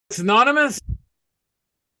Anonymous.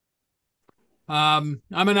 I'm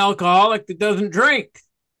an alcoholic that doesn't drink.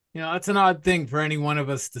 That's an odd thing for any one of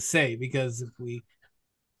us to say because if we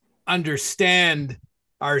understand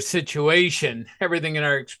our situation, everything in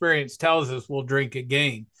our experience tells us we'll drink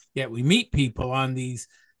again. Yet we meet people on these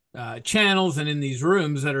channels and in these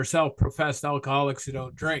rooms that are self-professed alcoholics who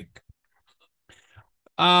don't drink.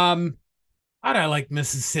 Um, I like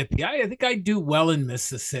Mississippi. I think I do well in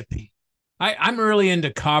Mississippi. I'm really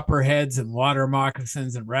into copperheads and water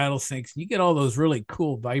moccasins and rattlesnakes. You get all those really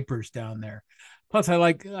cool vipers down there. Plus,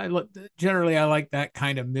 generally I like that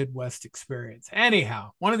kind of Midwest experience.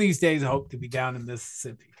 Anyhow, one of these days I hope to be down in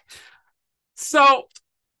Mississippi. So,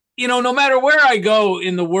 no matter where I go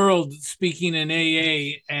in the world, speaking in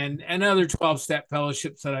AA and other 12-step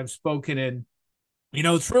fellowships that I've spoken in,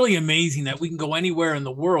 it's really amazing that we can go anywhere in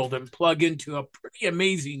the world and plug into a pretty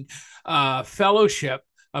amazing fellowship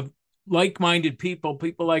of like-minded people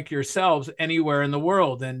like yourselves anywhere in the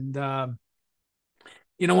world. And, when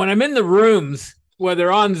I'm in the rooms,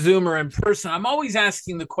 whether on Zoom or in person, I'm always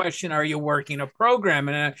asking the question, are you working a program?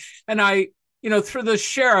 And I through this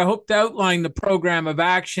share, I hope to outline the program of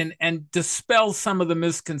action and dispel some of the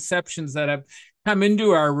misconceptions that have come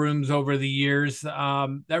into our rooms over the years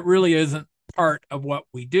that really isn't part of what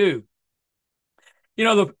we do.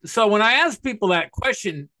 So when I ask people that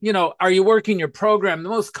question, are you working your program? The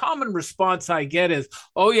most common response I get is,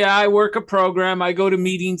 oh, yeah, I work a program. I go to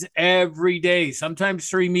meetings every day, sometimes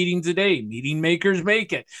 3 meetings a day. Meeting makers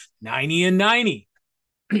make it 90 and 90.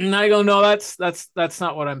 And I go, no, that's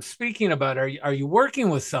not what I'm speaking about. Are you working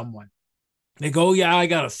with someone? They go, yeah, I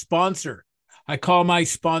got a sponsor. I call my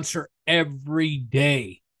sponsor every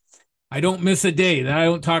day. I don't miss a day that I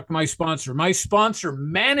don't talk to my sponsor. My sponsor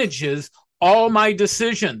manages all my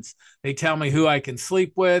decisions. They tell me who I can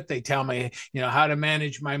sleep with. They tell me, how to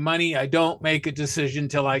manage my money. I don't make a decision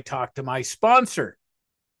till I talk to my sponsor.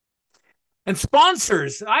 And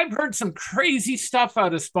sponsors, I've heard some crazy stuff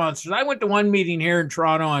out of sponsors. I went to one meeting here in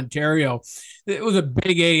Toronto, Ontario. It was a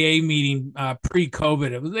big AA meeting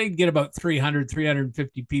pre-COVID. They'd get about 300,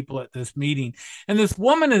 350 people at this meeting. And this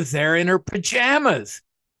woman is there in her pajamas.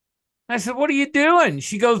 I said, what are you doing?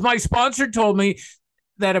 She goes, my sponsor told me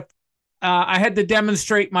that if I had to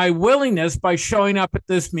demonstrate my willingness by showing up at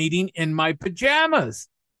this meeting in my pajamas.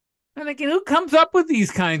 I'm thinking, who comes up with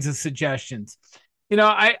these kinds of suggestions?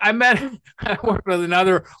 I worked with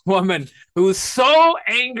another woman who was so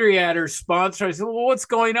angry at her sponsor. I said, well, what's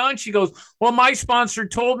going on? She goes, well, my sponsor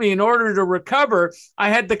told me in order to recover, I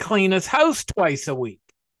had to clean his house twice a week.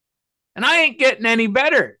 And I ain't getting any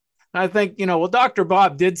better. I think, well, Dr.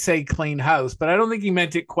 Bob did say clean house, but I don't think he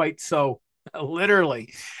meant it quite so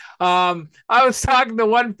literally. I was talking to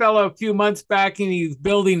one fellow a few months back, and he's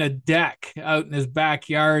building a deck out in his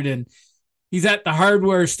backyard, and he's at the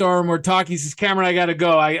hardware store, and we're talking. He says, Cameron, I got to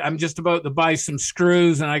go. I'm just about to buy some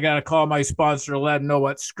screws, and I got to call my sponsor to let him know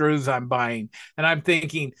what screws I'm buying. And I'm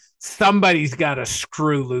thinking, somebody's got a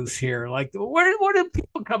screw loose here. Like, where do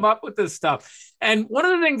people come up with this stuff? And one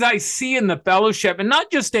of the things I see in the fellowship, and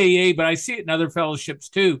not just AA, but I see it in other fellowships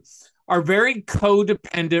too, are very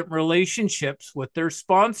codependent relationships with their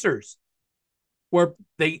sponsors, where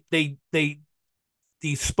these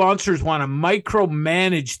sponsors want to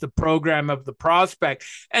micromanage the program of the prospect.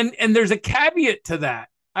 And there's a caveat to that.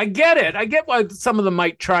 I get it. I get why some of them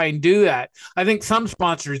might try and do that. I think some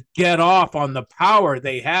sponsors get off on the power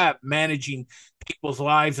they have managing people's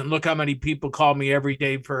lives. And look how many people call me every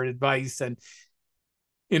day for advice and,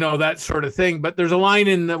 that sort of thing. But there's a line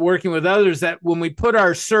in the working with others that when we put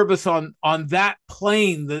our service on that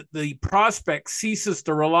plane, the prospect ceases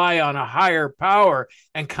to rely on a higher power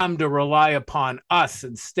and come to rely upon us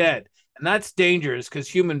instead. And that's dangerous because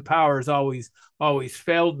human power has always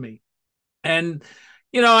failed me. And,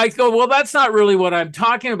 I go, well, that's not really what I'm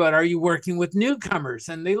talking about. Are you working with newcomers?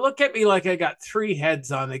 And they look at me like I got 3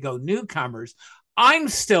 heads on. They go, newcomers? I'm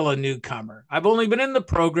still a newcomer. I've only been in the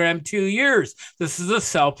program 2 years. This is a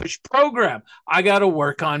selfish program. I got to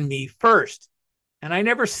work on me first. And I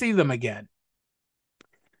never see them again.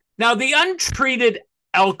 Now, the untreated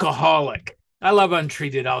alcoholic. I love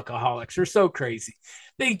untreated alcoholics. They're so crazy.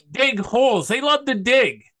 They dig holes. They love to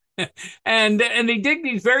dig. and they dig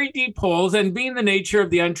these very deep holes. And being the nature of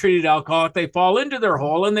the untreated alcoholic, they fall into their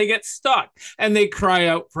hole and they get stuck and they cry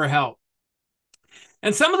out for help.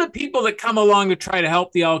 And some of the people that come along to try to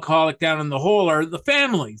help the alcoholic down in the hole are the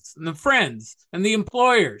families and the friends and the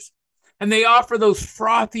employers. And they offer those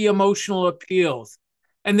frothy emotional appeals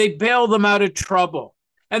and they bail them out of trouble.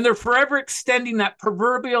 And they're forever extending that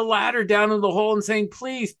proverbial ladder down in the hole and saying,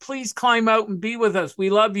 please, please climb out and be with us. We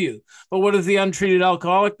love you. But what does the untreated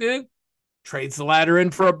alcoholic do? trades the ladder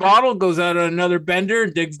in for a bottle, goes out on another bender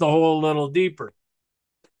and digs the hole a little deeper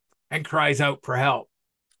and cries out for help.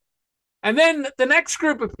 And then the next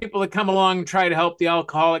group of people that come along and try to help the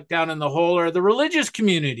alcoholic down in the hole are the religious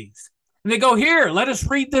communities. And they go, here, let us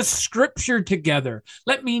read this scripture together.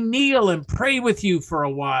 Let me kneel and pray with you for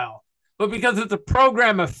a while. But because it's a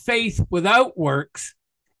program of faith without works,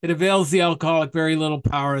 it avails the alcoholic very little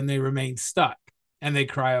power, and they remain stuck and they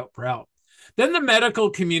cry out for help. Then the medical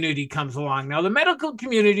community comes along. Now, the medical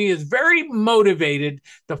community is very motivated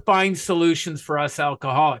to find solutions for us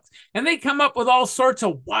alcoholics. And they come up with all sorts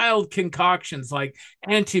of wild concoctions like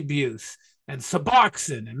antabuse and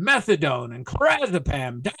Suboxone and methadone and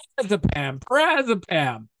clonazepam, diazepam,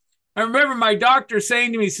 parazepam. I remember my doctor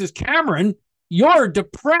saying to me, he says, Cameron, you're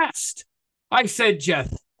depressed. I said,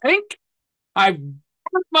 just think. I've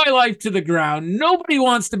my life to the ground. Nobody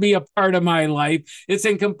wants to be a part of my life. It's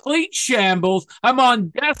in complete shambles. I'm on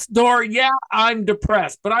death's door. Yeah, I'm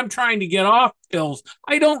depressed, but I'm trying to get off pills.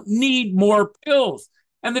 I don't need more pills.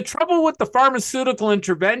 And the trouble with the pharmaceutical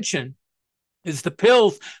intervention is the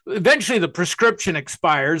pills, eventually the prescription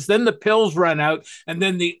expires, then the pills run out, and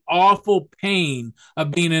then the awful pain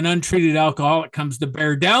of being an untreated alcoholic comes to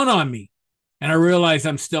bear down on me. And I realize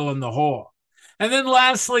I'm still in the hole. And then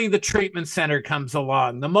lastly, the treatment center comes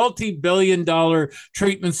along, the multi-billion-dollar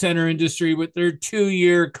treatment center industry with their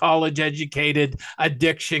 2-year college-educated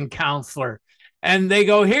addiction counselor. And they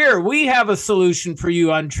go, here, we have a solution for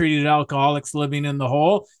you untreated alcoholics living in the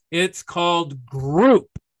hole. It's called group.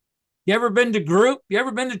 You ever been to group? You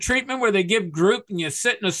ever been to treatment where they give group and you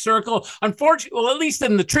sit in a circle? Unfortunately, well, at least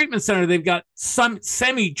in the treatment center, they've got some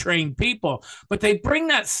semi-trained people, but they bring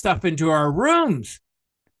that stuff into our rooms.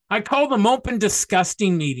 I call them open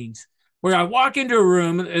disgusting meetings, where I walk into a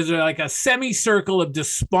room, there's like a semicircle of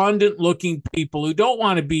despondent looking people who don't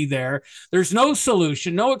want to be there. There's no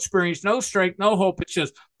solution, no experience, no strength, no hope. It's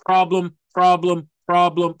just problem, problem,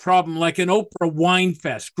 problem, problem, like an Oprah wine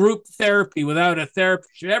fest, group therapy without a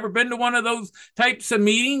therapist. You ever been to one of those types of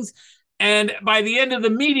meetings? And by the end of the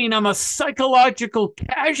meeting, I'm a psychological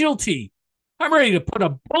casualty. I'm ready to put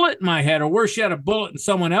a bullet in my head, or worse yet, a bullet in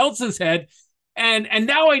someone else's head. And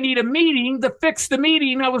now I need a meeting to fix the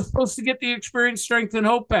meeting I was supposed to get the experience, strength, and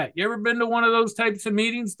hope at. You ever been to one of those types of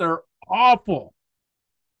meetings? They're awful.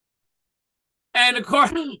 And of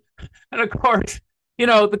course, you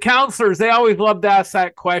know, the counselors, they always love to ask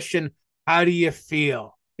that question, how do you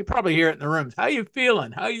feel? You probably hear it in the rooms. How you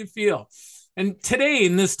feeling? How you feel? And today,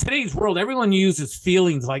 in today's world, everyone uses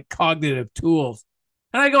feelings like cognitive tools.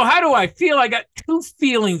 And I go, how do I feel? I got 2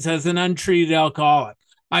 feelings as an untreated alcoholic.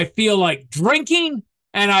 I feel like drinking,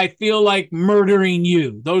 and I feel like murdering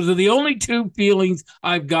you. Those are the only 2 feelings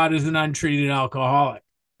I've got as an untreated alcoholic.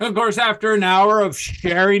 And of course, after an hour of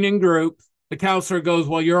sharing in group, the counselor goes,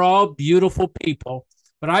 well, you're all beautiful people,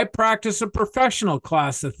 but I practice a professional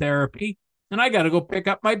class of therapy, and I got to go pick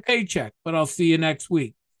up my paycheck, but I'll see you next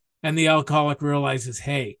week. And the alcoholic realizes,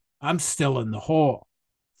 hey, I'm still in the hole.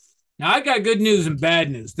 Now, I got good news and bad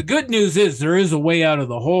news. The good news is there is a way out of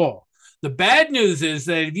the hole. The bad news is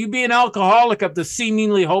that if you be an alcoholic of the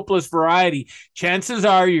seemingly hopeless variety, chances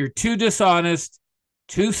are you're too dishonest,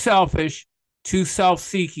 too selfish, too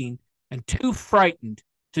self-seeking, and too frightened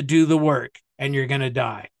to do the work, and you're going to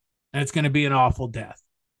die. And it's going to be an awful death.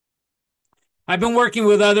 I've been working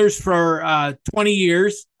with others for 20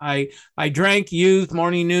 years. I drank, used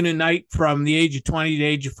morning, noon, and night from the age of 20 to the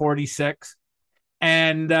age of 46.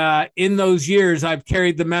 And in those years, I've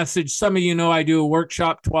carried the message. Some of you know I do a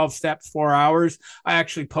workshop, 12 steps, 4 hours. I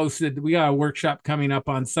actually posted, we got a workshop coming up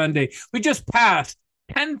on Sunday. We just passed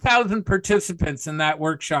 10,000 participants in that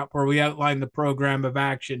workshop where we outlined the program of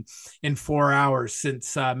action in 4 hours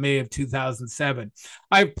since May of 2007.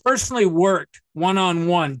 I've personally worked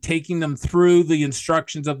one-on-one, taking them through the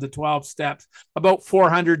instructions of the 12 steps, about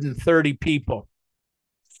 430 people.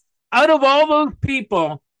 Out of all those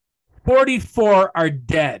people, 44 are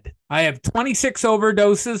dead. I have 26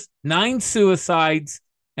 overdoses, 9 suicides,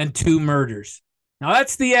 and 2 murders. Now,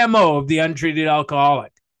 that's the MO of the untreated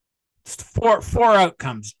alcoholic. It's four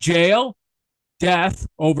outcomes: jail, death,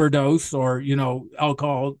 overdose, or, you know,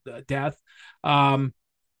 alcohol death,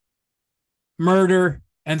 murder,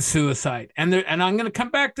 and suicide. And I'm going to come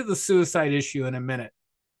back to the suicide issue in a minute.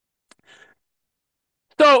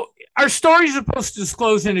 So our story is supposed to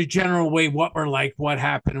disclose in a general way what we're like, what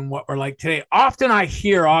happened, and what we're like today. Often I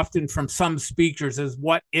hear from some speakers as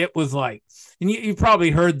what it was like. And you've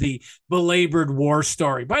probably heard the belabored war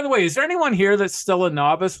story. By the way, is there anyone here that's still a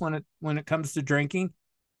novice when it comes to drinking?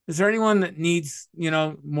 Is there anyone that needs, you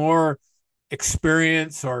know, more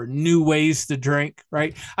experience or new ways to drink,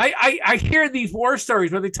 right? I hear these war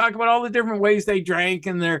stories where they talk about all the different ways they drank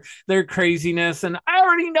and their craziness, and I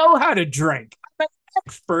already know how to drink. I'm an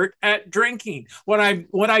expert at drinking. What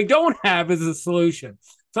I don't have is a solution.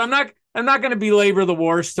 So I'm not going to belabor the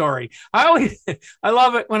war story. I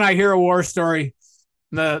love it when I hear a war story.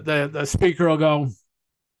 The speaker will go,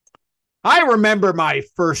 I remember my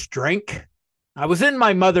first drink. I was in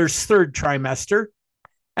my mother's third trimester,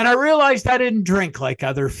 and I realized I didn't drink like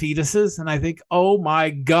other fetuses. And I think, oh my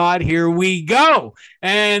God, here we go.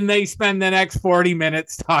 And they spend the next 40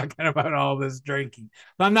 minutes talking about all this drinking.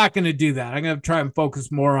 But I'm not going to do that. I'm going to try and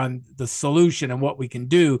focus more on the solution and what we can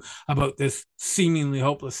do about this seemingly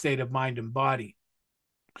hopeless state of mind and body.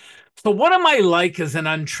 So, what am I like as an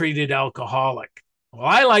untreated alcoholic? Well,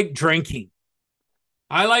 I like drinking.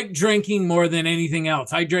 I like drinking more than anything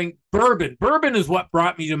else. I drink bourbon. Bourbon is what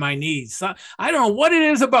brought me to my knees. So, I don't know what it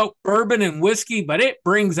is about bourbon and whiskey, but it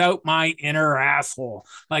brings out my inner asshole.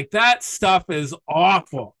 Like that stuff is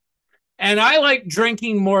awful. And I like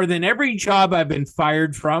drinking more than every job I've been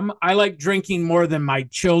fired from. I like drinking more than my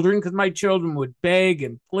children because my children would beg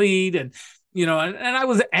and plead and I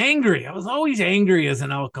was angry. I was always angry as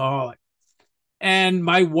an alcoholic. And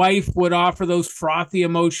my wife would offer those frothy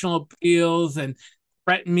emotional appeals and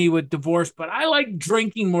threaten me with divorce. But I like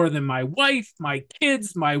drinking more than my wife, my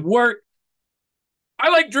kids, my work. I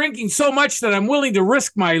like drinking so much that I'm willing to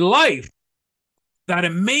risk my life. That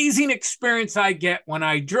amazing experience I get when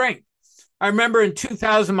I drink. I remember in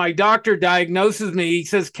 2000, my doctor diagnoses me. He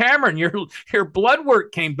says, Cameron, your blood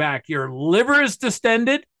work came back. Your liver is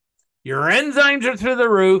distended. Your enzymes are through the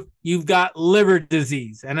roof. You've got liver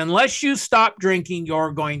disease. And unless you stop drinking,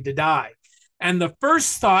 you're going to die. And the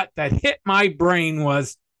first thought that hit my brain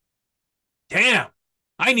was, damn,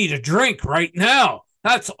 I need a drink right now.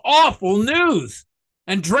 That's awful news.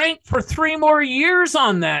 And drank for 3 more years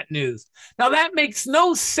on that news. Now, that makes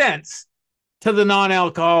no sense to the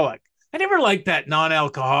non-alcoholic. I never liked that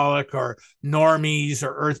non-alcoholic or normies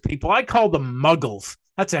or earth people. I call them muggles.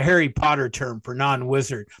 That's a Harry Potter term for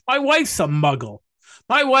non-wizard. My wife's a muggle.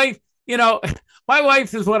 My wife, my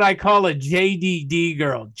wife is what I call a JDD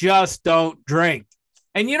girl. Just don't drink.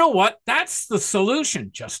 And you know what? That's the solution.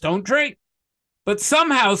 Just don't drink. But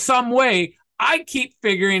somehow, some way, I keep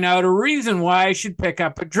figuring out a reason why I should pick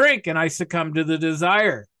up a drink, and I succumb to the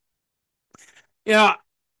desire.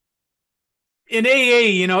 In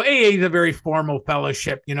AA, AA is a very formal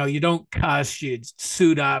fellowship. You don't cuss, you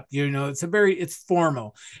suit up. It's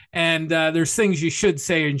formal, and there's things you should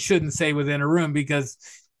say and shouldn't say within a room because,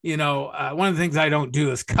 one of the things I don't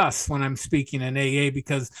do is cuss when I'm speaking in AA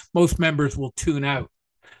because most members will tune out.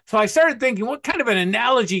 So I started thinking, what kind of an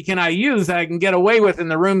analogy can I use that I can get away with in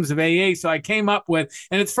the rooms of AA? So I came up with,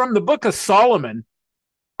 and it's from the Book of Solomon,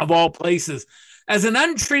 of all places. As an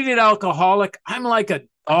untreated alcoholic, I'm like a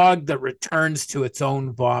dog that returns to its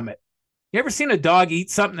own vomit. You ever seen a dog eat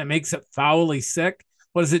something that makes it foully sick?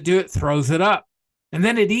 What does it do? It throws it up. And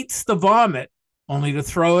then it eats the vomit only to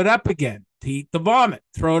throw it up again, to eat the vomit,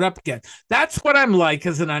 throw it up again. That's what I'm like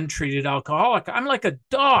as an untreated alcoholic. I'm like a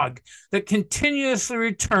dog that continuously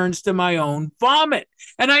returns to my own vomit.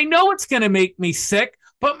 And I know it's going to make me sick,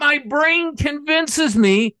 but my brain convinces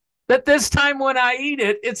me that this time when I eat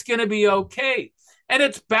it, it's going to be okay. And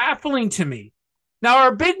it's baffling to me. Now,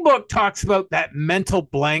 our big book talks about that mental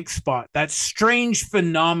blank spot, that strange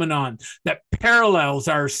phenomenon that parallels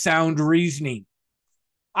our sound reasoning.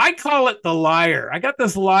 I call it the liar. I got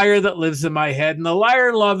this liar that lives in my head, and the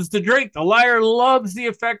liar loves to drink. The liar loves the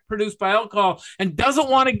effect produced by alcohol and doesn't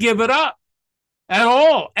want to give it up at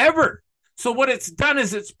all, ever. So what it's done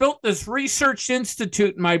is it's built this research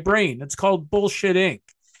institute in my brain. It's called Bullshit Inc.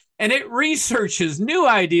 And it researches new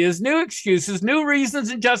ideas, new excuses, new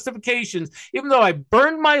reasons and justifications. Even though I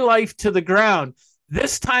burned my life to the ground,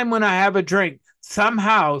 this time when I have a drink,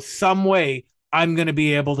 somehow, some way, I'm going to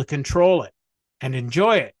be able to control it and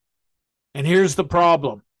enjoy it. And here's the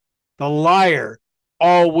problem. The liar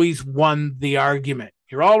always won the argument.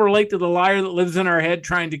 You're all relate to the liar that lives in our head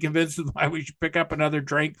trying to convince us why we should pick up another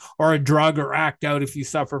drink or a drug or act out if you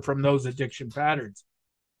suffer from those addiction patterns.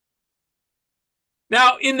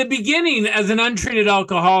 Now, in the beginning, as an untreated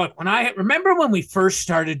alcoholic, remember when we first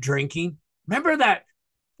started drinking, remember that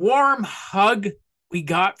warm hug we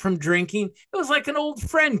got from drinking? It was like an old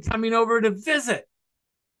friend coming over to visit.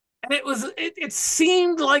 And it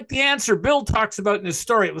seemed like the answer Bill talks about in his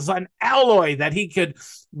story. It was an alloy that he could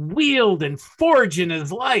wield and forge in his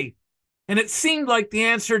life. And it seemed like the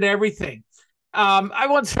answer to everything. I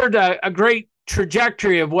once heard a great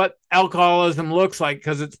trajectory of what alcoholism looks like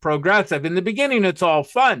because it's progressive. In the beginning, it's all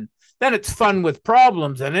fun. then it's fun with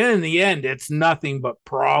problems. And in the end, it's nothing but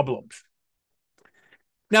problems.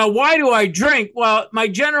 Now, why do I drink? Well, my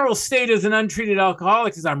general state as an untreated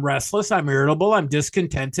alcoholic is I'm restless, I'm irritable, I'm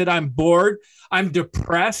discontented, I'm bored, I'm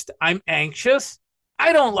depressed, I'm anxious.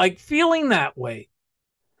 I don't like feeling that way.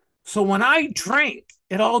 So when I drink,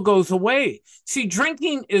 it all goes away. See,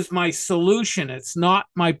 drinking is my solution. It's not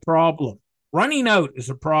my problem. Running out is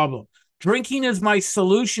a problem. Drinking is my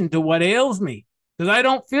solution to what ails me because I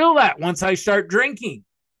don't feel that once I start drinking.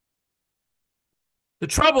 The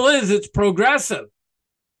trouble is, it's progressive.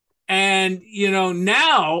 And,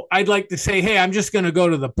 now I'd like to say, hey, I'm just going to go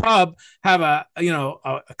to the pub, have a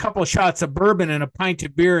couple of shots of bourbon and a pint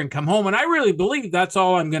of beer and come home. And I really believe that's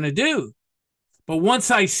all I'm going to do. But once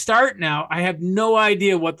I start now, I have no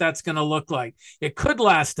idea what that's going to look like. It could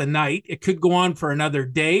last a night. It could go on for another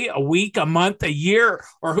day, a week, a month, a year,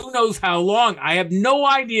 or who knows how long. I have no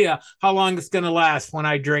idea how long it's going to last when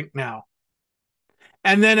I drink now.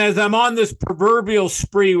 And then as I'm on this proverbial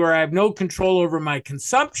spree where I have no control over my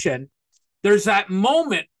consumption, there's that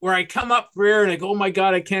moment where I come up for air and I go, oh my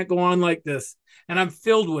God, I can't go on like this. And I'm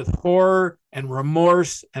filled with horror and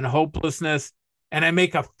remorse and hopelessness. And I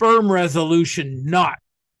make a firm resolution not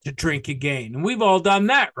to drink again. And we've all done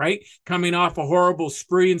that, right? Coming off a horrible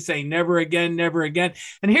spree and saying never again, never again.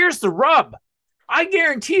 And here's the rub. I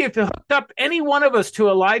guarantee if you hooked up any one of us to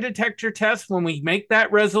a lie detector test when we make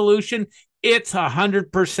that resolution, it's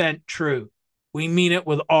 100% true. We mean it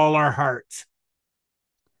with all our hearts.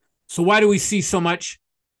 So why do we see so much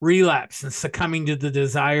relapse and succumbing to the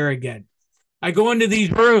desire again? I go into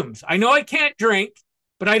these rooms. I know I can't drink,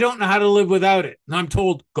 but I don't know how to live without it. And I'm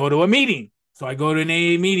told, go to a meeting. So I go to an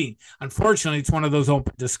AA meeting. Unfortunately, it's one of those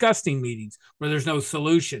open, disgusting meetings where there's no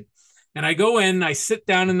solution. And I go in, I sit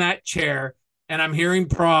down in that chair, and I'm hearing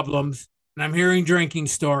problems, and I'm hearing drinking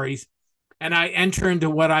stories, and I enter into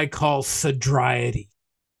what I call sobriety.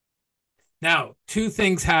 Now, two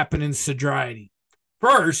things happen in sobriety.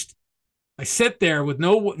 First, I sit there with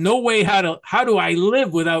no way how do I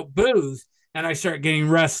live without booze, and I start getting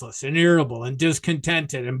restless and irritable and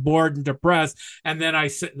discontented and bored and depressed. And then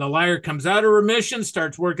the liar comes out of remission,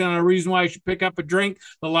 starts working on a reason why I should pick up a drink.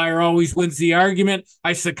 The liar always wins the argument.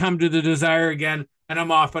 I succumb to the desire again, and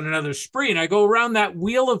I'm off on another spree. And I go around that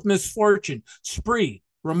wheel of misfortune: spree,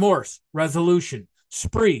 remorse, resolution,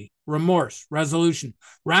 spree, remorse, resolution.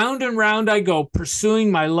 Round and round I go,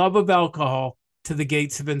 pursuing my love of alcohol to the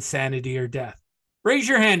gates of insanity or death. Raise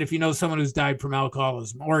your hand if you know someone who's died from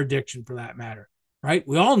alcoholism or addiction for that matter, right?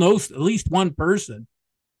 We all know at least one person.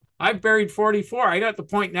 I've buried 44. I got the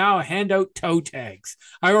point now to hand out toe tags.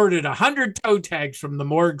 I ordered 100 toe tags from the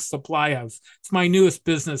Morgue Supply House. It's my newest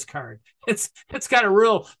business card. It's got a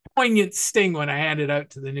real poignant sting when I hand it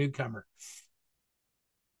out to the newcomer.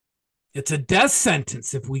 It's a death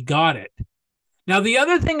sentence if we got it. Now, the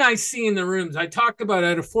other thing I see in the rooms, I talked about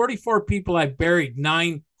out of 44 people I buried,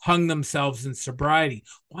 9 hung themselves in sobriety.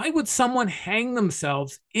 Why would someone hang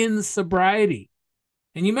themselves in sobriety?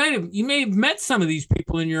 And you may have met some of these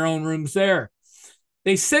people in your own rooms there.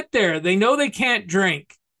 They sit there, they know they can't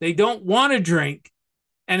drink, they don't want to drink,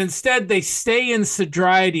 and instead they stay in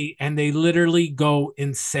sobriety and they literally go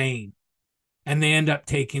insane. And they end up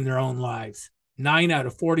taking their own lives. 9 out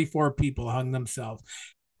of 44 people hung themselves.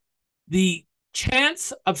 The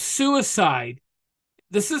chance of suicide,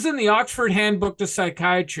 this is in the Oxford Handbook to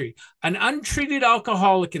Psychiatry. An untreated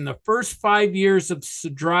alcoholic in the first 5 years of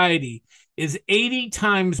sobriety is 80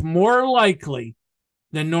 times more likely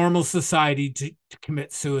than normal society to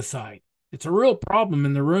commit suicide. It's a real problem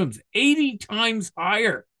in the rooms. 80 times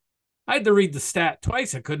higher. I had to read the stat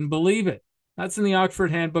twice. I couldn't believe it. That's in the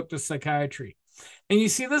Oxford Handbook to Psychiatry. And you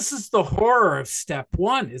see, this is the horror of step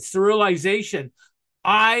one. It's the realization,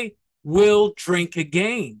 I will drink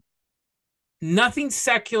again. Nothing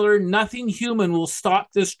secular, nothing human will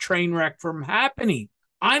stop this train wreck from happening.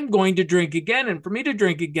 I'm going to drink again. And for me to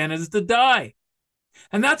drink again is to die.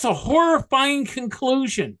 And that's a horrifying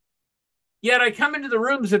conclusion. Yet I come into the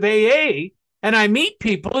rooms of AA and I meet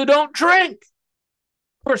people who don't drink,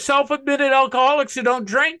 who are self-admitted alcoholics who don't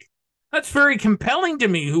drink. That's very compelling to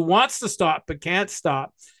me, who wants to stop but can't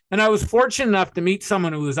stop. And I was fortunate enough to meet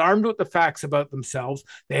someone who was armed with the facts about themselves.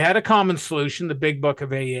 They had a common solution, the big book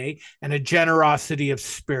of AA, and a generosity of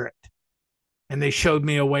spirit. And they showed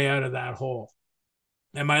me a way out of that hole.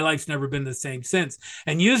 And my life's never been the same since.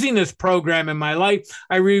 And using this program in my life,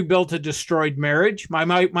 I rebuilt a destroyed marriage. My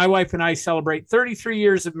wife and I celebrate 33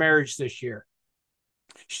 years of marriage this year.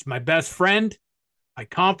 She's my best friend, my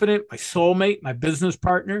confidant, my soulmate, my business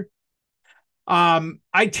partner.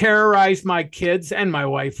 I terrorized my kids and my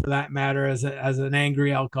wife, for that matter, as an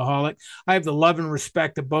angry alcoholic. I have the love and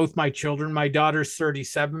respect of both my children. My daughter's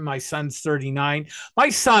 37, my son's 39. My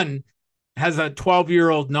son has a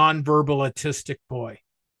 12-year-old nonverbal autistic boy.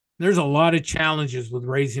 There's a lot of challenges with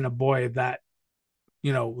raising a boy of that,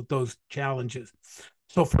 with those challenges.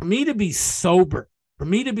 So for me to be sober, for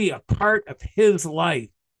me to be a part of his life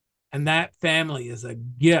and that family is a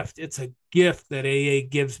gift. It's a gift that AA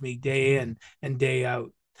gives me day in and day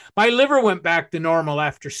out. My liver went back to normal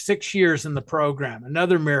after 6 years in the program,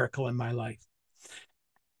 another miracle in my life.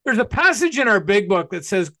 There's a passage in our big book that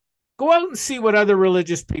says, go out and see what other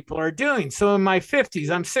religious people are doing. So in my 50s,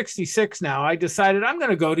 I'm 66 now, I decided I'm going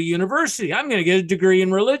to go to university. I'm going to get a degree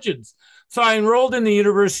in religions. So I enrolled in the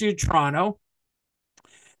University of Toronto,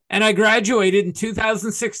 and I graduated in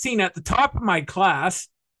 2016 at the top of my class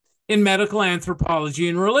in medical anthropology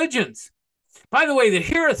and religions. By the way,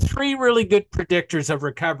 here are 3 really good predictors of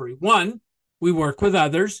recovery. 1, we work with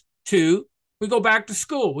others. 2, we go back to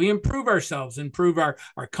school. We improve ourselves, improve our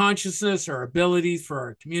consciousness, our abilities for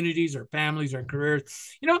our communities, our families, our careers.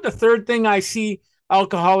 You know what the third thing I see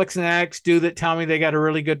alcoholics and addicts do that tell me they got a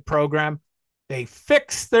really good program? They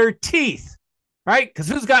fix their teeth. Right? Because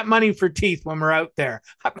who's got money for teeth when we're out there?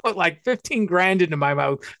 I put like 15 grand into my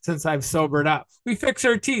mouth since I've sobered up. We fix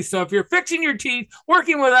our teeth. So if you're fixing your teeth,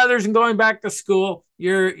 working with others, and going back to school,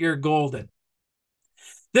 you're golden.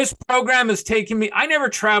 This program has taken me, I never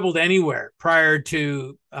traveled anywhere prior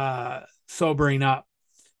to sobering up.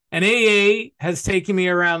 And AA has taken me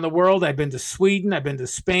around the world. I've been to Sweden. I've been to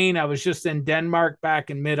Spain. I was just in Denmark back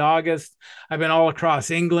in mid-August. I've been all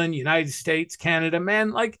across England, United States, Canada.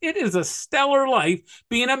 Man, like, it is a stellar life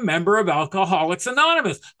being a member of Alcoholics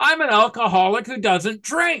Anonymous. I'm an alcoholic who doesn't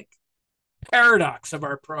drink. Paradox of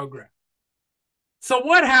our program. So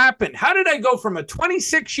what happened? How did I go from a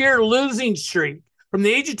 26-year losing streak from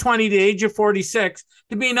the age of 20 to the age of 46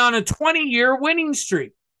 to being on a 20-year winning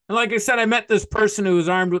streak? And like I said, I met this person who was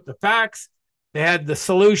armed with the facts. They had the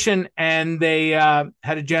solution, and they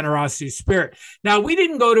had a generosity spirit. Now, we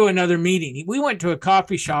didn't go to another meeting. We went to a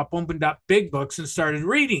coffee shop, opened up big books, and started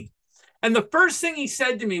reading. And the first thing he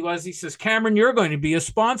said to me was, he says, Cameron, you're going to be a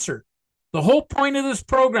sponsor. The whole point of this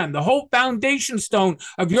program, the whole foundation stone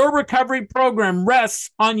of your recovery program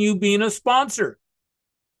rests on you being a sponsor.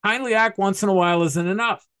 Kindly act once in a while isn't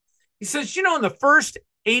enough. He says, in the first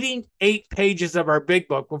 88 pages of our big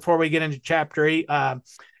book, before we get into chapter 8,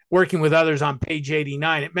 working with others, on page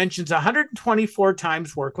 89, it mentions 124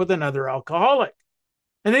 times work with another alcoholic.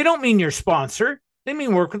 And they don't mean your sponsor. They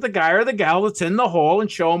mean work with the guy or the gal that's in the hole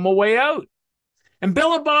and show them a way out. And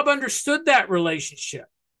Bill and Bob understood that relationship,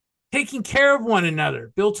 taking care of one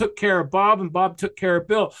another. Bill took care of Bob, and Bob took care of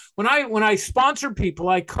Bill. When I sponsor people,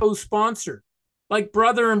 I co-sponsor. Like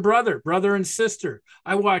brother and brother, brother and sister.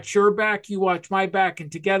 I watch your back, you watch my back,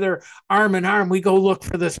 and together, arm in arm, we go look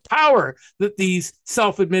for this power that these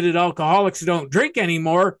self-admitted alcoholics who don't drink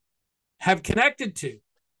anymore have connected to.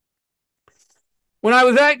 When I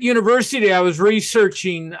was at university, I was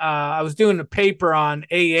researching, I was doing a paper on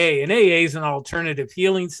AA, and AA is an alternative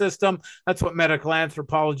healing system. That's what medical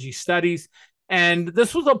anthropology studies. And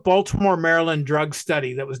this was a Baltimore, Maryland drug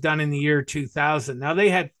study that was done in the year 2000. Now, they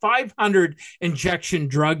had 500 injection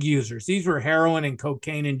drug users. These were heroin and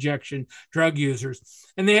cocaine injection drug users.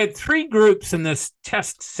 And they had 3 groups in this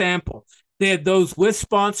test sample. They had those with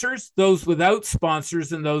sponsors, those without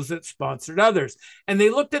sponsors, and those that sponsored others. And they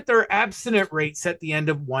looked at their abstinent rates at the end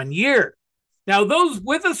of 1 year. Now, those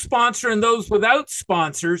with a sponsor and those without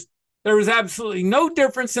sponsors, there was absolutely no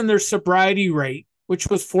difference in their sobriety rate, which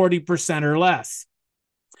was 40% or less.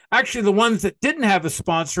 Actually, the ones that didn't have a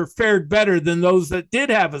sponsor fared better than those that did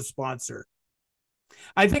have a sponsor.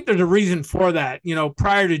 I think there's a reason for that.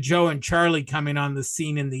 Prior to Joe and Charlie coming on the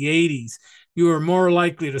scene in the 80s, you were more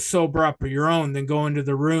likely to sober up on your own than go into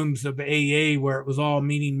the rooms of AA, where it was all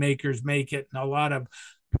meeting makers make it, and a lot of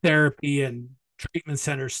therapy and treatment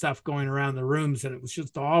center stuff going around the rooms, and it was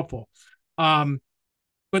just awful.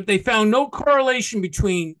 But they found no correlation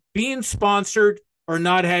between being sponsored or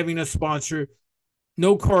not having a sponsor,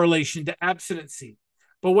 no correlation to abstinency.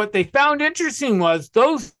 But what they found interesting was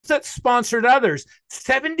those that sponsored others,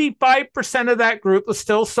 75% of that group was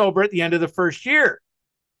still sober at the end of the first year.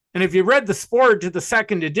 And if you read the forward to the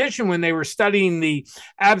second edition, when they were studying the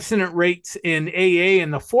abstinent rates in AA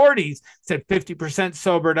in the 40s, said 50%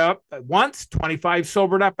 sobered up once, 25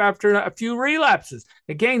 sobered up after a few relapses.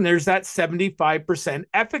 Again, there's that 75%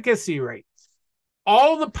 efficacy rate.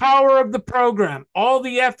 All the power of the program, all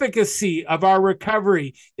the efficacy of our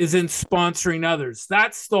recovery is in sponsoring others.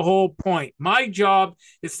 That's the whole point. My job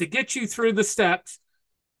is to get you through the steps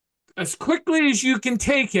as quickly as you can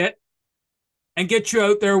take it and get you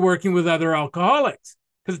out there working with other alcoholics,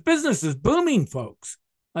 because business is booming, folks.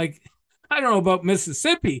 Like, I don't know about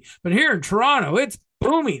Mississippi, but here in Toronto, it's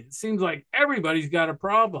booming. It seems like everybody's got a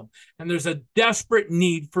problem, and there's a desperate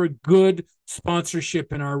need for good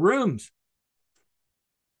sponsorship in our rooms.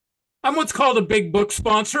 I'm what's called a big book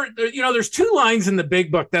sponsor. There's two lines in the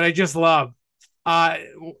big book that I just love.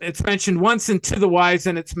 It's mentioned once in To the Wise,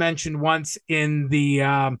 and it's mentioned once in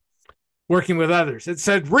the Working with Others. It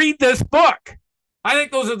said, read this book. I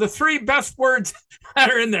think those are the three best words that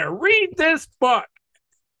are in there. Read this book.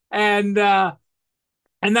 And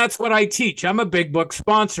that's what I teach. I'm a big book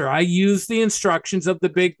sponsor. I use the instructions of the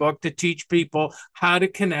big book to teach people how to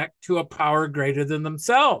connect to a power greater than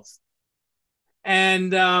themselves.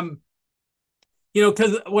 And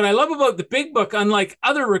because what I love about the big book, unlike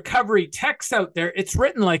other recovery texts out there, it's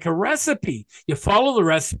written like a recipe. You follow the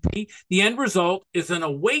recipe. The end result is an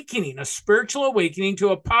awakening, a spiritual awakening to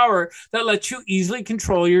a power that lets you easily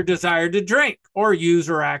control your desire to drink or use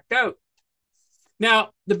or act out. Now,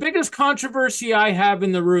 the biggest controversy I have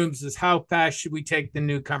in the rooms is how fast should we take the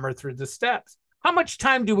newcomer through the steps? How much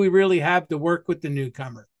time do we really have to work with the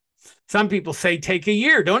newcomer? Some people say take a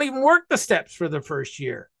year. Don't even work the steps for the first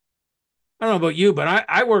year. I don't know about you, but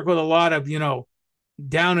I work with a lot of,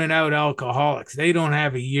 down and out alcoholics. They don't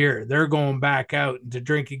have a year. They're going back out, and to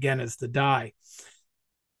drink again is to die.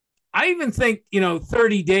 I even think,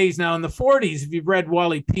 30 days now in the 40s, if you've read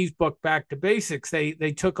Wally P's book, Back to Basics,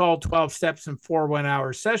 they took all 12 steps in 4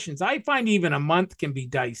 1-hour sessions. I find even a month can be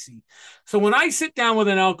dicey. So when I sit down with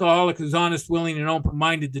an alcoholic who's honest, willing, and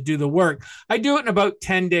open-minded to do the work, I do it in about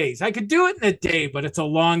 10 days. I could do it in a day, but it's a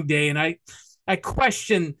long day. And I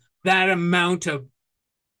question that amount of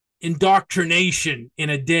indoctrination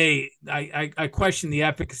in a day. I question the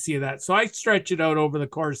efficacy of that. So I stretch it out over the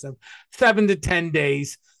course of 7 to 10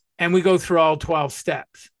 days. And we go through all 12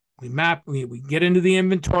 steps. We map, we get into the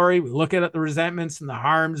inventory, we look at the resentments and the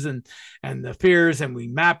harms and the fears, and we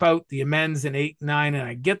map out the amends in 8 and 9, and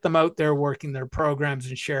I get them out there working their programs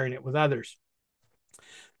and sharing it with others.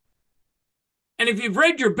 And if you've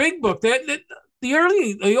read your big book,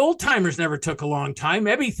 the old timers never took a long time.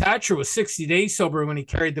 Ebby Thatcher was 60 days sober when he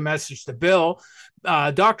carried the message to Bill.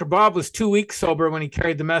 Dr. Bob was 2 weeks sober when he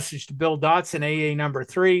carried the message to Bill Dotson, AA number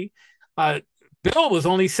 3. Bill was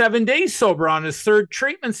only 7 days sober on his third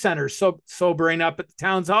treatment center, sobering up at the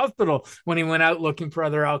Towns Hospital when he went out looking for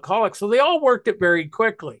other alcoholics. So they all worked it very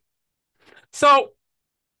quickly. So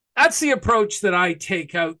that's the approach that I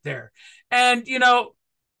take out there. And,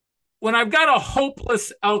 when I've got a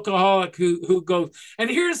hopeless alcoholic who goes, and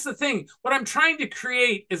here's the thing, what I'm trying to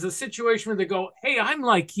create is a situation where they go, hey, I'm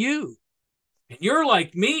like you, and you're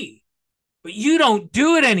like me, but you don't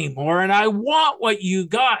do it anymore, and I want what you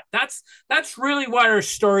got. That's really what our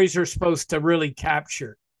stories are supposed to really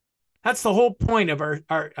capture. That's the whole point of our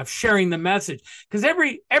of sharing the message, because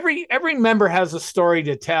every member has a story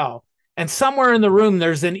to tell, and somewhere in the room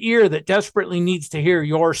there's an ear that desperately needs to hear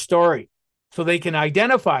your story, so they can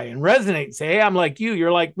identify and resonate and say, hey, I'm like you,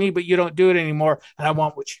 you're like me, but you don't do it anymore, and I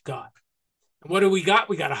want what you got. And what do we got?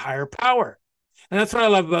 We got a higher power. And that's what I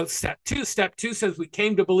love about step 2. Step 2 says we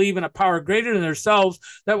came to believe in a power greater than ourselves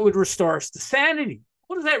that would restore us to sanity.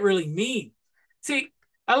 What does that really mean? See,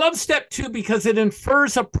 I love step 2 because it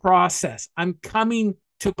infers a process. I'm coming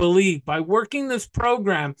to believe. By working this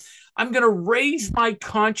program, I'm going to raise my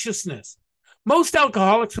consciousness. Most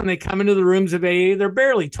alcoholics, when they come into the rooms of AA, they're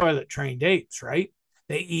barely toilet trained apes, right?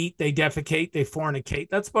 They eat, they defecate, they fornicate.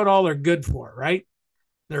 That's about all they're good for, right?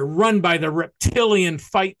 They're run by the reptilian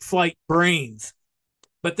fight-flight brains.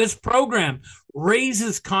 But this program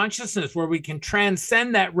raises consciousness where we can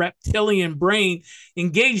transcend that reptilian brain,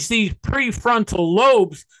 engage these prefrontal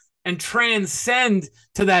lobes, and transcend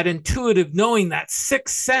to that intuitive knowing, that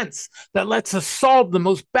sixth sense that lets us solve the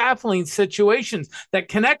most baffling situations, that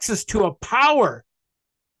connects us to a power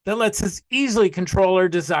that lets us easily control our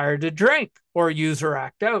desire to drink or use or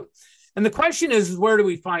act out. And the question is, where do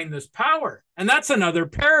we find this power? And that's another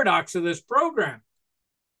paradox of this program.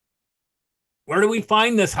 Where do we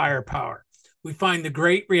find this higher power? We find the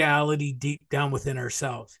great reality deep down within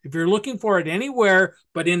ourselves. If you're looking for it anywhere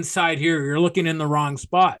but inside here, you're looking in the wrong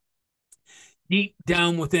spot. Deep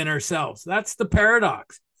down within ourselves. That's the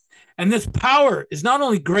paradox. And this power is not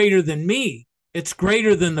only greater than me, it's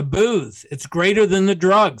greater than the booze. It's greater than the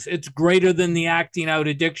drugs. It's greater than the acting out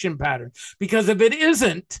addiction pattern. Because if it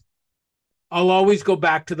isn't, I'll always go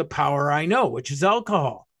back to the power I know, which is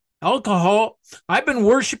alcohol. Alcohol, I've been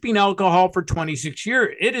worshiping alcohol for 26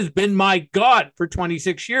 years. It has been my God for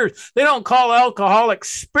 26 years. They don't call alcoholic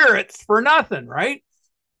spirits for nothing, right?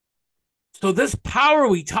 So this power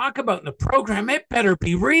we talk about in the program, it better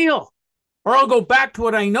be real, or I'll go back to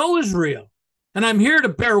what I know is real. And I'm here to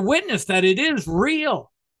bear witness that it is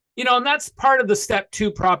real. And that's part of the step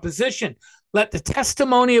 2 proposition. Let the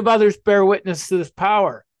testimony of others bear witness to this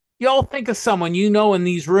power. You all think of someone in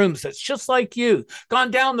these rooms that's just like you,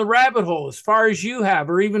 gone down the rabbit hole as far as you have,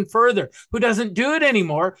 or even further, who doesn't do it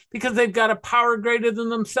anymore because they've got a power greater than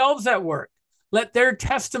themselves at work. Let their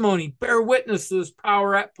testimony bear witness to this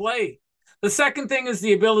power at play. The second thing is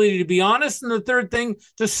the ability to be honest. And the third thing,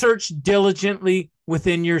 to search diligently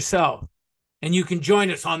within yourself. And you can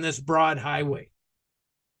join us on this broad highway.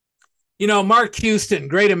 Mark Houston,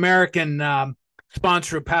 great American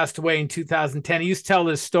sponsor who passed away in 2010, he used to tell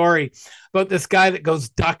this story about this guy that goes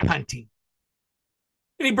duck hunting.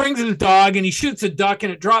 And he brings his dog and he shoots a duck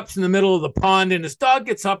and it drops in the middle of the pond. And his dog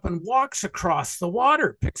gets up and walks across the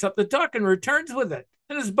water, picks up the duck and returns with it.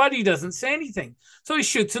 And his buddy doesn't say anything. So he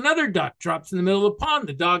shoots another duck, drops in the middle of the pond.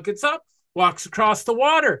 The dog gets up, walks across the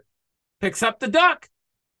water, picks up the duck,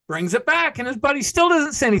 brings it back. And his buddy still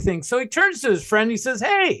doesn't say anything. So he turns to his friend. He says,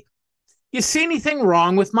 "Hey, you see anything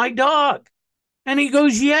wrong with my dog?" And he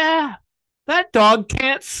goes, "Yeah, that dog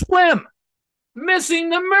can't swim." Missing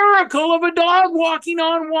the miracle of a dog walking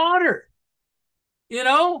on water.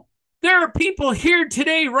 There are people here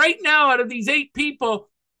today, right now, out of these 8 people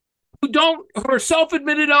who are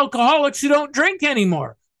self-admitted alcoholics who don't drink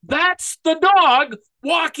anymore. That's the dog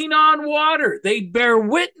walking on water. They bear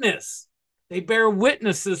witness. They bear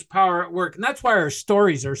witness this power at work. And that's why our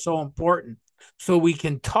stories are so important. So we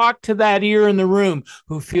can talk to that ear in the room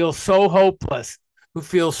who feels so hopeless, who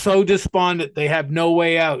feels so despondent, they have no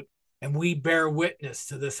way out. And we bear witness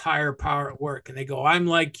to this higher power at work. And they go, "I'm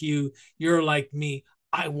like you. You're like me.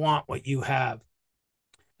 I want what you have."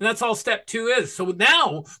 And that's all step 2 is. So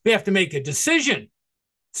now we have to make a decision.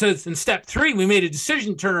 So in step 3, we made a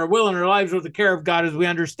decision, turn our will and our lives over the care of God as we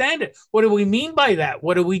understand it. What do we mean by that?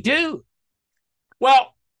 What do we do?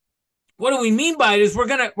 Well, what do we mean by it is we're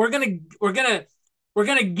gonna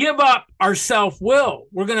give up our self-will.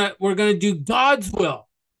 We're gonna do God's will.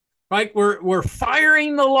 Right? We're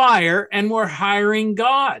firing the liar and we're hiring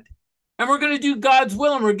God. And we're going to do God's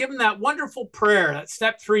will. And we're given that wonderful prayer, that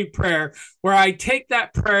step 3 prayer, where I take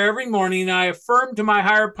that prayer every morning and I affirm to my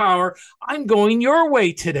higher power, "I'm going your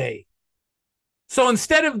way today." So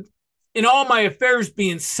instead of in all my affairs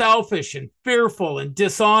being selfish and fearful and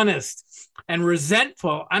dishonest and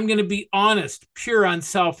resentful, I'm going to be honest, pure,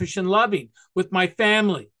 unselfish, and loving with my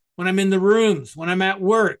family, when I'm in the rooms, when I'm at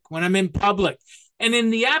work, when I'm in public. And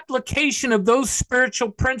in the application of those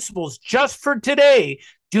spiritual principles, just for today,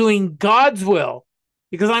 doing God's will,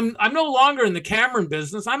 because I'm no longer in the Cameron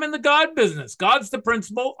business. I'm in the God business. God's the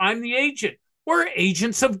principal. I'm the agent. We're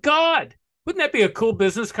agents of God. Wouldn't that be a cool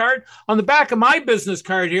business card? On the back of my business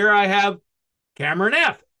card here, I have Cameron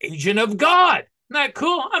F., agent of God. Isn't that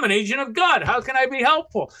cool? I'm an agent of God. How can I be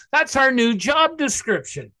helpful? That's our new job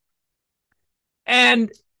description.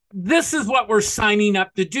 And this is what we're signing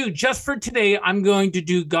up to do. Just for today, I'm going to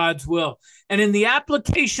do God's will. And in the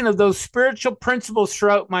application of those spiritual principles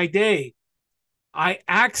throughout my day, I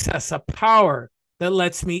access a power that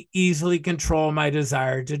lets me easily control my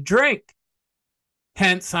desire to drink.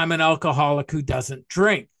 Hence, I'm an alcoholic who doesn't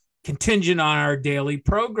drink, contingent on our daily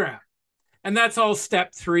program. And that's all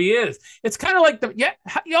step 3 is. It's kind of like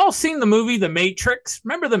y'all seen the movie The Matrix?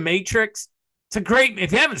 Remember The Matrix? It's a great,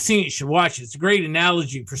 if you haven't seen it, you should watch it. It's a great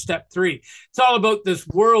analogy for step 3. It's all about this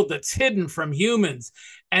world that's hidden from humans.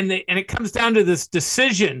 And it comes down to this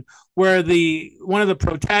decision where one of the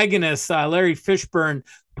protagonists, Larry Fishburne,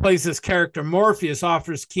 plays this character Morpheus,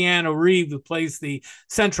 offers Keanu Reeves, who plays the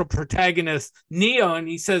central protagonist, Neo, and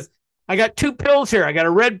he says, "I got 2 pills here. I got a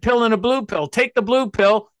red pill and a blue pill. Take the blue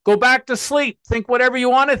pill, go back to sleep, think whatever you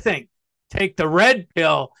want to think. Take the red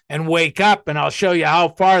pill and wake up, and I'll show you how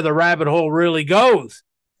far the rabbit hole really goes."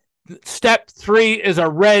 Step 3 is a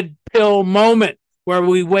red pill moment where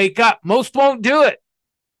we wake up. Most won't do it.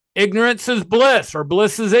 Ignorance is bliss, or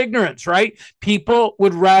bliss is ignorance, right? People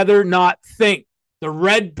would rather not think. The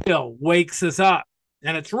red pill wakes us up,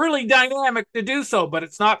 and it's really dynamic to do so, but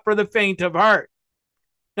it's not for the faint of heart.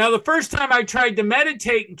 Now, the first time I tried to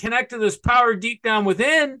meditate and connect to this power deep down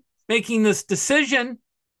within, making this decision,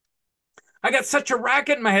 I got such a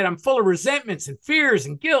racket in my head. I'm full of resentments and fears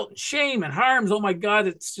and guilt and shame and harms. Oh my God,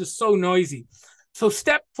 it's just so noisy. So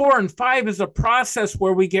step 4 and 5 is a process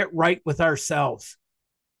where we get right with ourselves.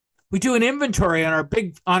 We do an inventory on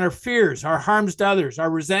our fears, our harms to others, our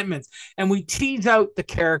resentments, and we tease out the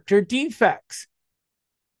character defects.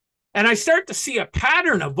 And I start to see a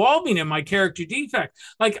pattern evolving in my character defect.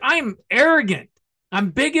 Like, I'm arrogant.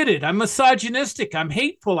 I'm bigoted. I'm misogynistic. I'm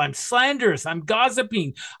hateful. I'm slanderous. I'm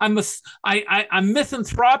gossiping. I'm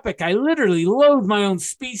misanthropic. I literally loathe my own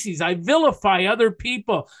species. I vilify other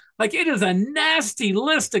people. Like, it is a nasty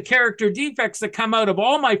list of character defects that come out of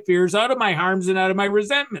all my fears, out of my harms, and out of my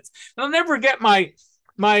resentments. And I'll never get my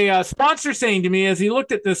sponsor saying to me as he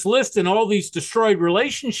looked at this list and all these destroyed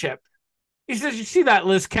relationships. He says, "You see that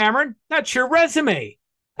list, Cameron? That's your resume.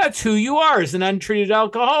 That's who you are as an untreated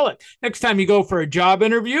alcoholic. Next time you go for a job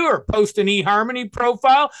interview or post an eHarmony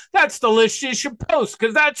profile, that's the list you should post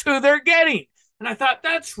because that's who they're getting." And I thought,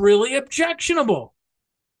 that's really objectionable.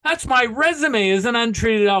 That's my resume as an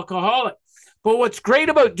untreated alcoholic. But what's great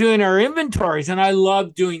about doing our inventories, and I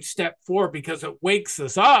love doing step 4 because it wakes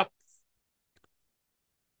us up.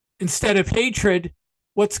 Instead of hatred,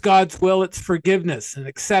 what's God's will? It's forgiveness and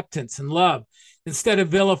acceptance and love. Instead of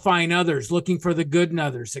vilifying others, looking for the good in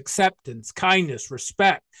others, acceptance, kindness,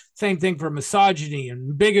 respect. Same thing for misogyny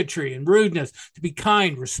and bigotry and rudeness, to be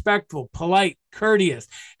kind, respectful, polite, courteous.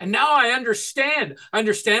 And now I understand. I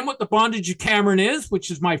understand what the bondage of Cameron is, which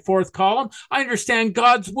is my 4th column. I understand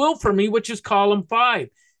God's will for me, which is column 5.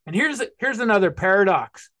 And here's another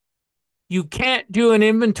paradox. You can't do an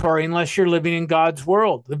inventory unless you're living in God's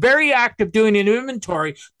world. The very act of doing an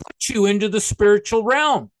inventory puts you into the spiritual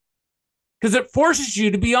realm because it forces you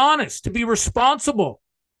to be honest, to be responsible.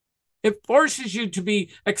 It forces you to be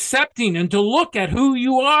accepting and to look at who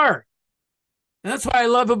you are. And that's what I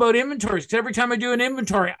love about inventories, because every time I do an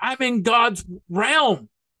inventory, I'm in God's realm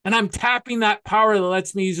and I'm tapping that power that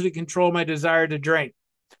lets me easily control my desire to drink.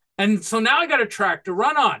 And so now I got a track to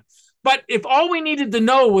run on. But if all we needed to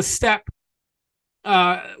know was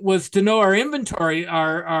to know our inventory,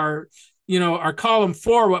 our column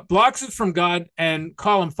 4, what blocks us from God, and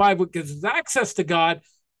column 5, what gives us access to God,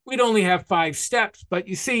 we'd only have 5 steps. But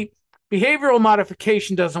you see, behavioral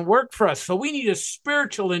modification doesn't work for us. So we need a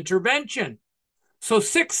spiritual intervention. So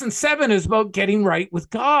 6 and 7 is about getting right with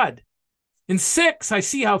God. In 6, I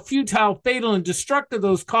see how futile, fatal, and destructive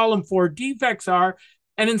those column 4 defects are.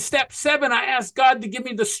 And in step 7, I ask God to give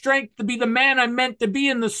me the strength to be the man I'm meant to be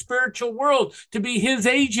in the spiritual world, to be his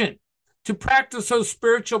agent, to practice those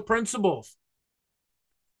spiritual principles.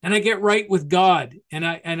 And I get right with God. And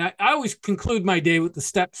I always conclude my day with the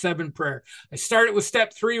step 7 prayer. I start it with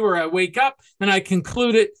step 3, where I wake up, and I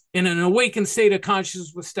conclude it in an awakened state of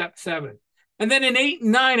consciousness with step 7. And then in 8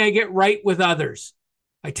 and 9, I get right with others.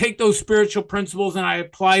 I take those spiritual principles and I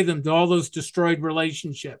apply them to all those destroyed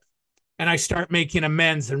relationships. And I start making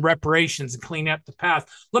amends and reparations and clean up the path.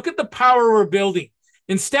 Look at the power we're building.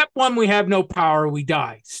 In step 1, we have no power, we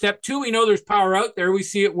die. Step 2, we know there's power out there. We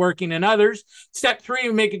see it working in others. Step 3,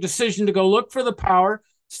 we make a decision to go look for the power.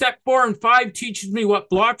 Step 4 and 5 teaches me what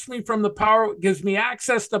blocks me from the power, gives me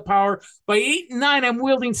access to power. By 8 and 9, I'm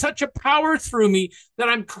wielding such a power through me that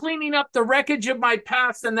I'm cleaning up the wreckage of my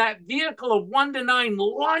past, and that vehicle of 1 to 9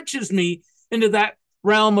 launches me into that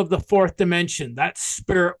realm of the 4th dimension, that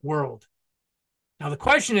spirit world. Now, the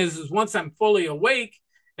question is once I'm fully awake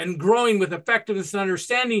and growing with effectiveness and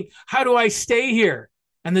understanding, how do I stay here?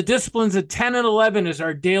 And the disciplines of 10 and 11 is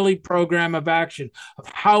our daily program of action of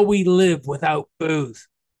how we live without booze.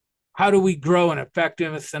 How do we grow in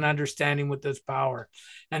effectiveness and understanding with this power?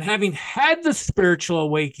 And having had the spiritual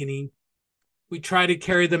awakening, we try to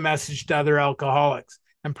carry the message to other alcoholics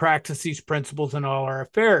and practice these principles in all our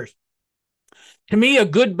affairs. To me, a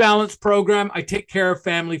good balanced program, I take care of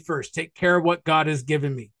family first, take care of what God has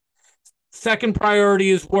given me. Second priority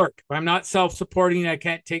is work. If I'm not self-supporting, I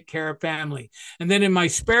can't take care of family. And then in my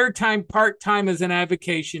spare time, part-time as an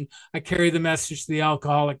avocation, I carry the message to the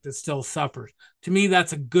alcoholic that still suffers. To me,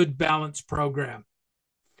 that's a good balanced program.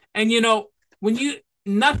 And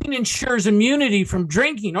nothing ensures immunity from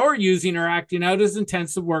drinking or using or acting out as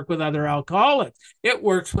intensive work with other alcoholics. It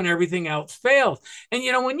works when everything else fails. And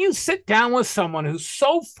when you sit down with someone who's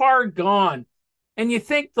so far gone and you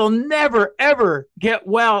think they'll never, ever get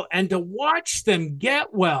well, and to watch them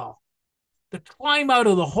get well, to climb out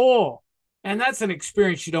of the hole, and that's an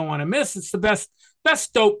experience you don't want to miss. It's the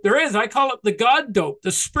best dope there is. I call it the God dope,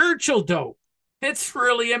 the spiritual dope. It's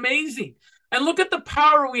really amazing. And look at the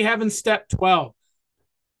power we have in step 12.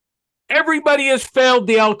 Everybody has failed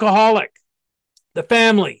the alcoholic, the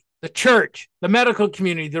family, the church, the medical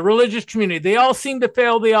community, the religious community. They all seem to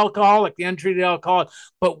fail the alcoholic, the untreated alcoholic.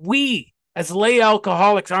 But we, as lay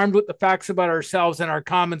alcoholics, armed with the facts about ourselves and our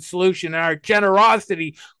common solution and our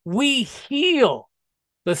generosity, we heal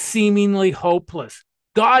the seemingly hopeless.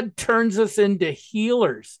 God turns us into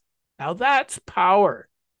healers. Now that's power.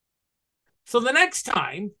 So the next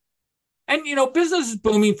time, and business is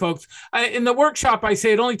booming, folks. In the workshop, I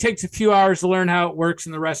say it only takes a few hours to learn how it works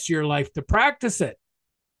and the rest of your life to practice it.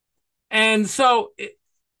 And so,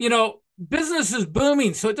 business is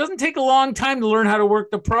booming. So it doesn't take a long time to learn how to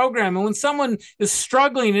work the program. And when someone is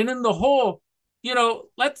struggling and in the hole,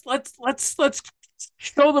 let's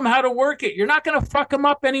show them how to work it. You're not going to fuck them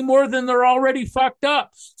up any more than they're already fucked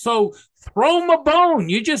up. So throw them a bone.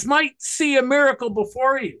 You just might see a miracle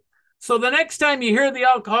before you. So the next time you hear the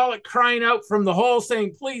alcoholic crying out from the hole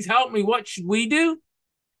saying, please help me, what should we do?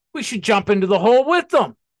 We should jump into the hole with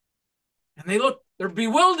them. And they're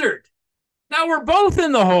bewildered. Now we're both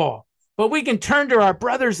in the hole. But we can turn to our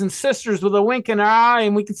brothers and sisters with a wink in our eye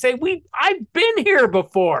and we can say, I've been here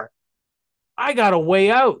before. I got a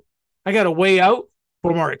way out. I got a way out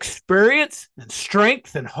for more experience and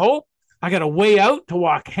strength and hope. I got a way out to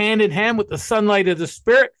walk hand in hand with the sunlight of the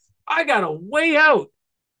Spirit. I got a way out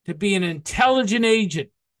to be an intelligent agent,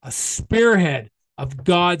 a spearhead of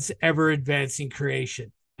God's ever advancing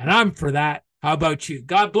creation. And I'm for that. How about you?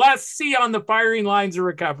 God bless. See you on the firing lines of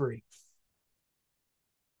recovery.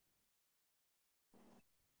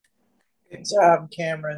 Good job, Cameron.